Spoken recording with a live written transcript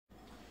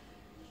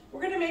We're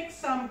going to make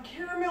some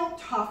caramel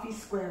toffee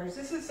squares.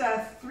 This is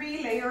a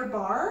 3-layer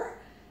bar.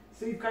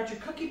 So you've got your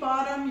cookie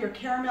bottom, your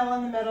caramel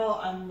in the middle,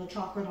 and the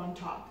chocolate on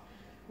top.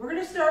 We're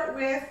going to start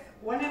with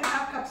 1.5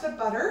 cups of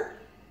butter.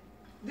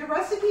 The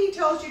recipe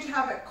tells you to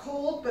have it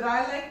cold, but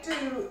I like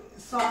to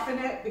soften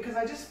it because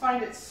I just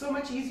find it so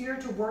much easier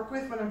to work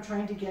with when I'm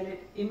trying to get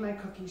it in my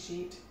cookie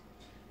sheet.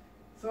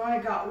 So I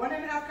got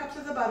 1.5 cups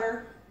of the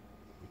butter,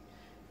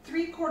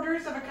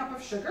 3/4 of a cup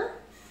of sugar,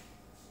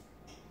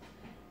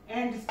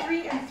 and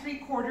 3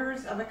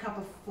 3/4 of a cup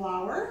of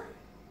flour.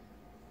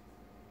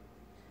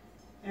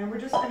 And we're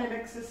just going to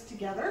mix this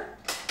together.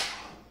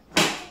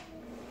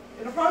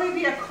 It'll probably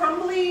be a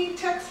crumbly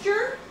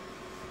texture.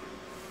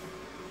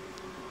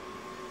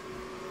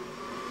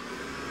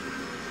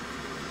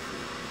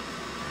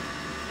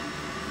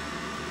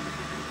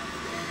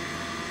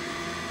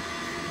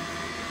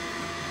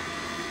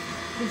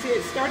 You can see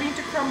it's starting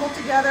to crumble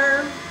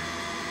together.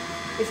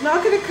 It's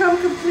not going to come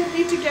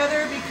completely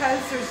together because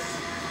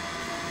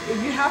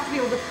you have to be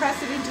able to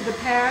press it into the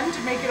pan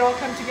to make it all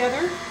come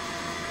together.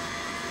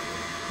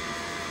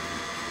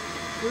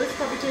 So this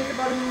will probably take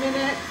about a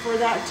minute for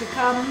that to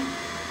come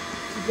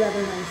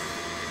together nice.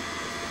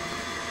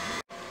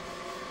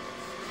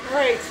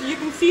 Alright, so you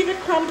can see the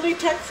crumbly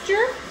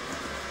texture.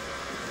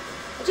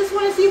 I just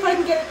want to see if I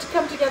can get it to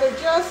come together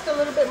just a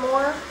little bit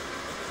more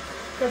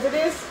because it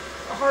is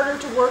harder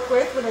to work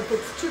with when it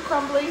gets too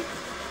crumbly.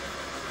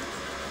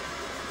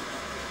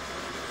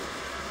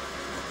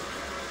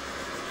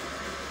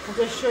 I'll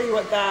just show you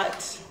what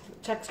that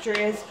texture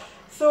is.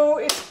 So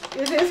it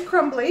is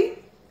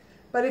crumbly,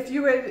 but if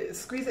you would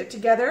squeeze it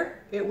together,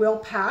 it will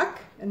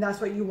pack, and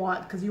that's what you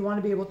want because you want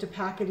to be able to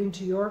pack it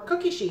into your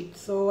cookie sheet.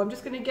 So I'm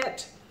just going to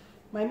get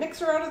my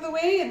mixer out of the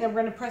way, and then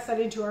we're going to press that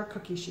into our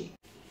cookie sheet.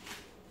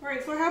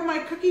 Alright, so I have my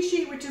cookie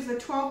sheet, which is a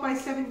 12 by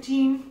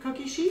 17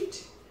 cookie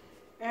sheet.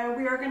 And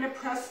we are going to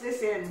press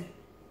this in.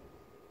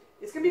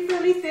 It's going to be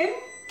fairly thin.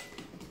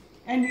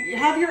 And you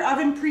have your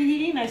oven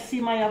preheating. I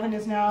see my oven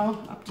is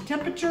now up to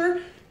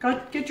temperature.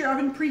 Get your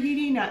oven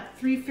preheating at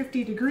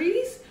 350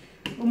 degrees.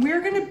 And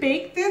we're going to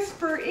bake this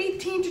for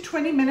 18 to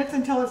 20 minutes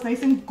until it's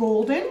nice and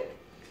golden.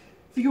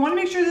 So you want to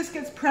make sure this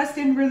gets pressed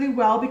in really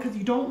well because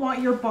you don't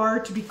want your bar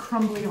to be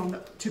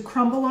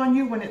crumble on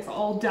you when it's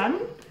all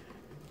done.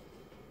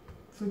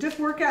 So just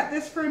work at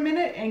this for a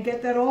minute and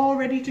get that all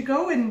ready to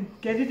go and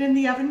get it in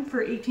the oven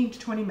for 18 to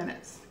 20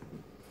 minutes.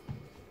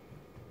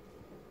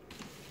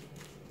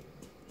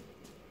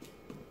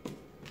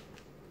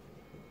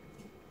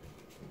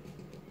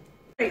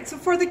 Right, so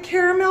for the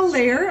caramel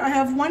layer, I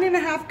have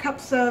 1.5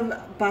 cups of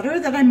butter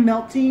that I'm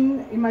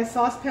melting in my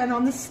saucepan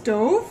on the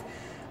stove.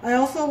 I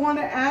also want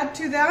to add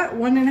to that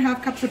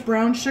 1.5 cups of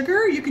brown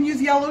sugar. You can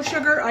use yellow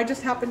sugar. I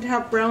just happen to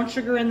have brown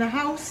sugar in the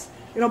house.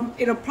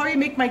 It'll probably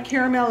make my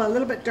caramel a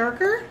little bit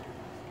darker.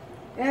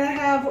 And I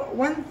have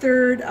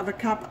 1/3 of a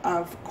cup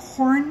of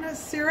corn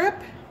syrup.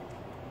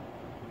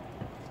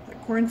 The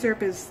corn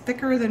syrup is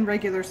thicker than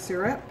regular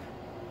syrup.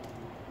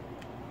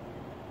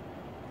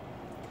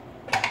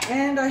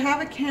 And I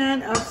have a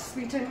can of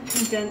sweetened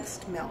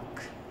condensed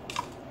milk.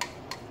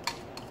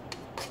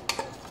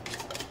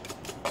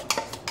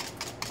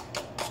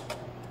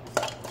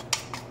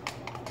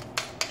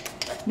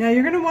 Now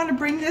you're going to want to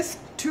bring this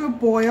to a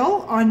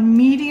boil on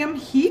medium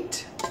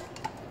heat,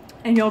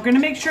 and you're going to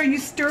make sure you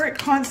stir it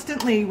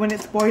constantly when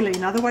it's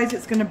boiling, otherwise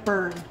it's going to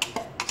burn.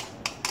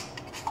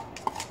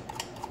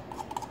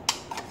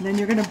 And then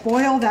you're going to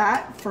boil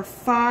that for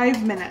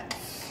 5 minutes.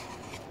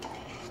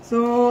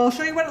 So I'll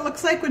show you what it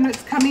looks like when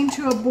it's coming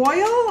to a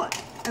boil,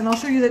 and I'll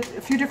show you a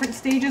few different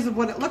stages of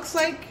what it looks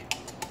like.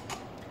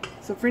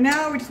 So for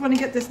now we just want to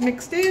get this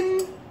mixed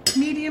in,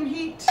 medium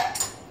heat,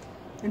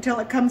 until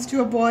it comes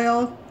to a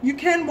boil. You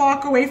can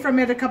walk away from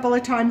it a couple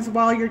of times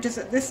while you're just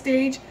at this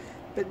stage,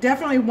 but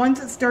definitely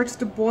once it starts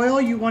to boil,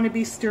 you want to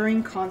be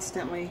stirring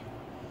constantly.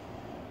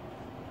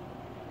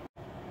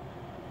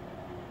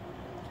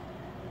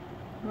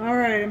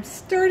 Alright, I'm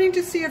starting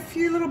to see a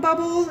few little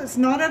bubbles. It's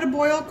not at a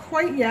boil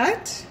quite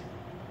yet.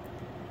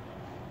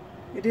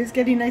 It is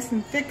getting nice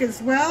and thick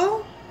as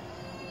well.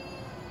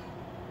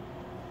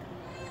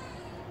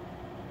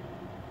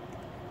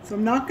 So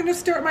I'm not going to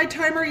start my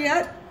timer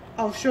yet.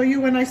 I'll show you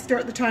when I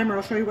start the timer.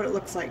 I'll show you what it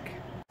looks like.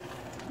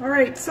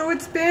 Alright, so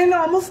it's been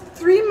almost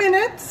 3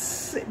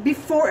 minutes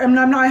before,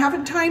 I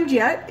haven't timed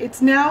yet.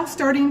 It's now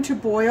starting to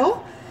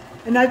boil,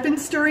 and I've been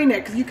stirring it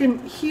because you can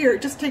hear,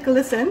 just take a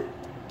listen,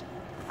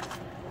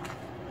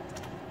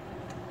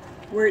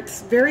 where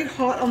it's very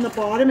hot on the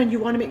bottom and you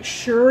want to make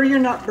sure you're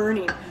not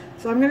burning.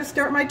 So I'm going to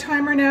start my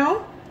timer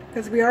now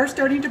because we are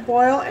starting to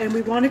boil and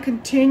we want to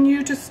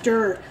continue to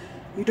stir.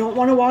 You don't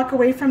want to walk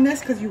away from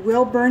this because you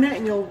will burn it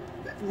and you'll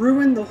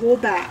ruin the whole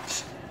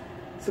batch.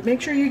 So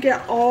make sure you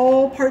get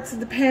all parts of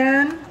the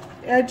pan,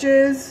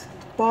 edges,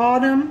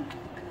 bottom.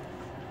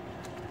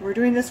 We're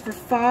doing this for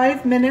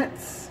 5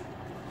 minutes.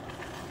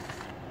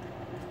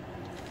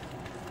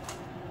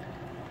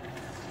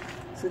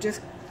 So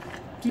just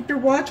keep your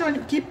watch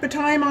on, keep the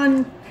time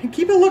on,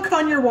 keep a look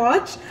on your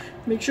watch.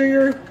 Make sure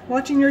you're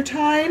watching your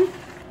time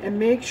and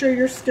make sure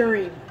you're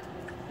stirring.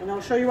 and I'll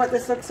show you what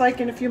this looks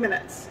like in a few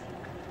minutes.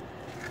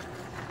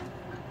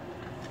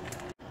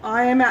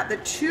 I am at the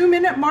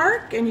 2-minute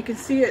mark, and you can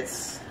see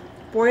it's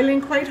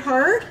boiling quite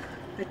hard.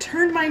 I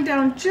turned mine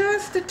down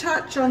just a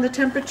touch on the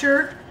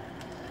temperature.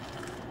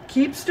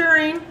 Keep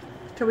stirring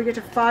till we get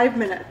to 5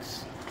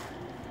 minutes.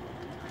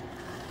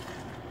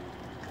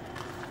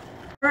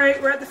 All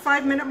right, we're at the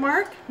 5-minute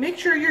mark. Make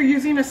sure you're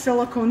using a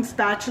silicone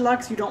spatula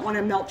because you don't want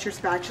to melt your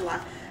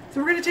spatula. So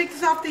we're going to take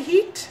this off the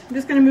heat. I'm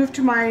just going to move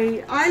to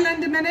my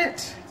island a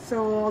minute.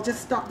 So I'll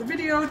just stop the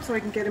video so I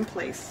can get in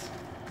place.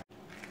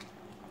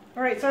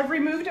 All right, so I've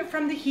removed it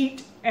from the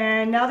heat,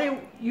 and now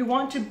you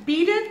want to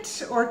beat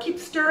it or keep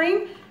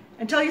stirring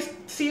until you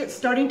see it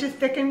starting to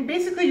thicken.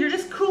 Basically, you're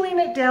just cooling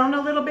it down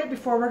a little bit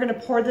before we're going to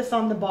pour this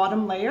on the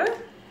bottom layer.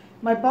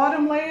 My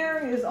bottom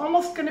layer is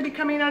almost going to be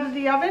coming out of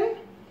the oven.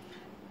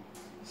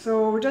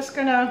 So we're just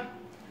going to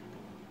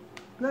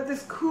let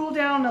this cool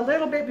down a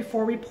little bit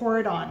before we pour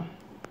it on.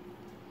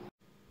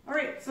 All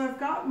right, so I've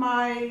got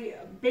my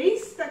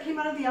base that came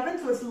out of the oven,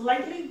 so it's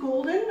lightly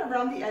golden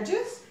around the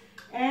edges.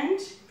 And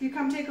if you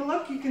come take a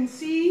look, you can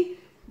see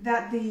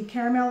that the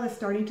caramel is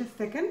starting to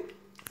thicken.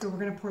 So we're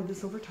going to pour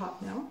this over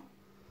top now.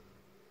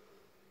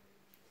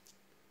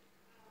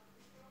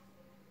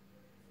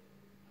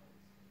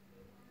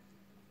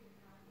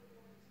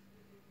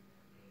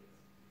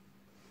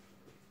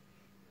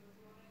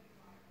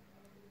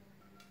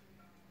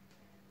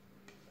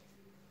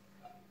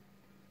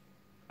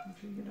 Make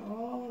sure you get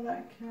all of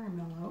that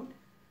caramel out.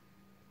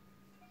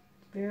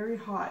 It's very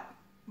hot.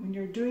 When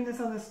you're doing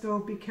this on the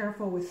stove, be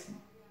careful with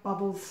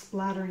bubbles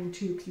splattering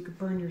too, because you could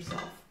burn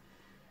yourself.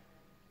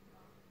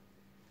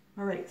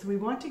 All right, so we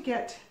want to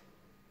get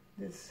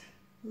this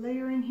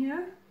layer in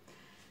here.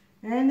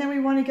 And then we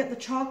want to get the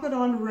chocolate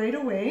on right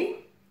away,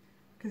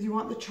 because you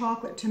want the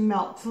chocolate to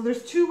melt. So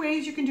there's 2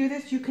 ways you can do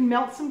this. You can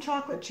melt some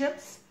chocolate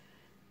chips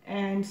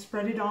and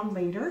spread it on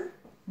later,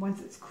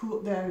 once it's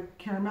cool, the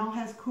caramel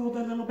has cooled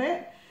a little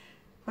bit.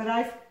 But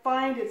I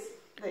find it's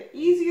the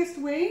easiest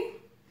way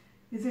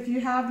is if you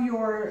have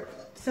your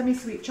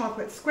semi-sweet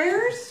chocolate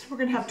squares. We're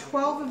going to have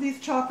 12 of these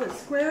chocolate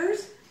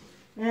squares,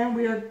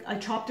 and I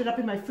chopped it up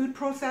in my food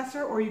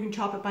processor, or you can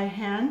chop it by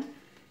hand.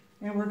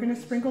 And we're going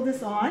to sprinkle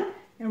this on,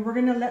 and we're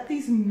going to let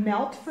these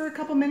melt for a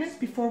couple minutes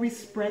before we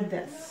spread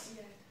this.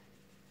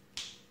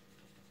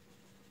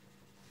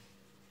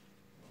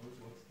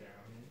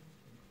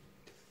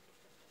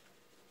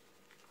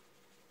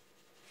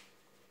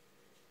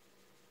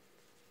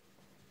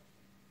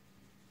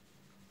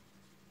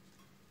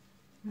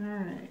 All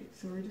right,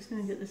 so we're just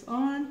going to get this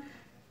on.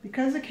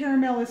 Because the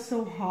caramel is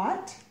so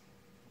hot,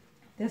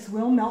 this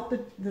will melt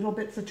the little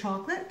bits of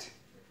chocolate.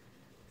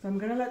 So I'm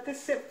going to let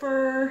this sit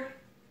for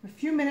a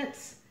few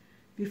minutes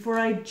before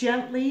I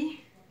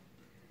gently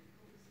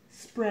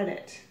spread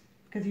it,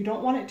 because you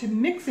don't want it to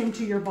mix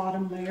into your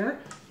bottom layer.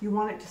 You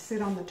want it to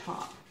sit on the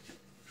top.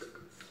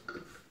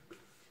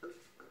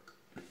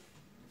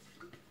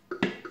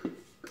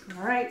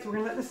 All right, so we're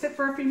going to let this sit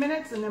for a few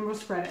minutes, and then we'll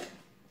spread it.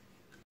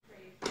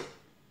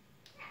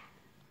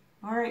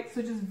 All right,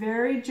 so just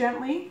very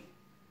gently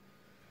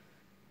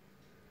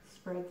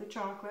spread the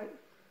chocolate.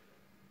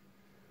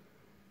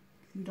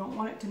 You don't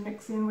want it to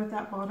mix in with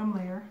that bottom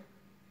layer.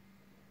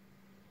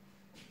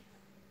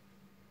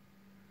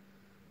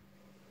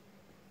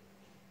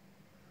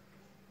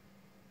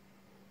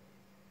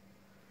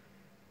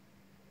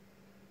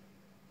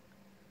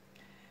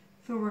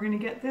 So we're going to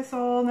get this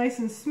all nice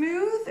and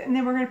smooth, and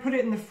then we're going to put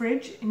it in the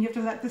fridge, and you have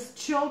to let this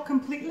chill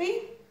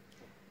completely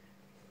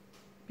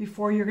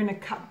before you're going to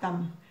cut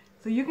them.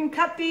 So you can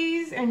cut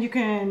these and you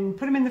can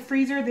put them in the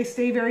freezer. They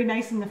stay very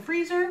nice in the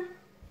freezer,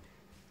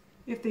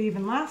 if they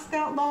even last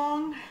that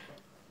long.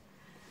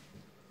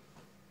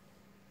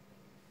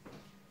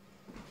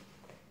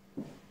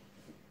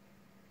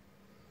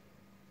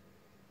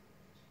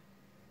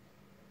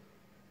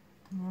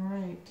 All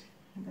right,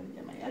 I gotta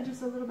get my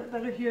edges a little bit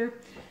better here.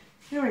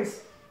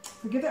 Anyways,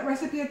 so give that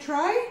recipe a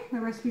try. My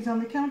recipe's on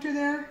the counter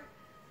there.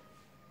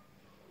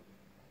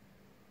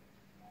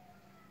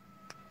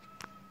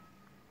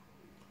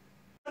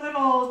 A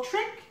little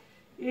trick,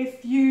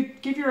 if you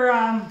give your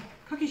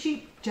cookie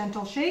sheet a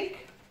gentle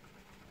shake,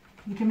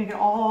 you can make it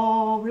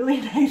all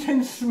really nice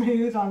and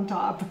smooth on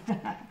top.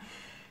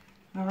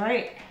 All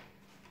right,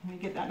 let me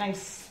get that nice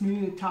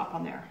smooth top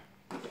on there.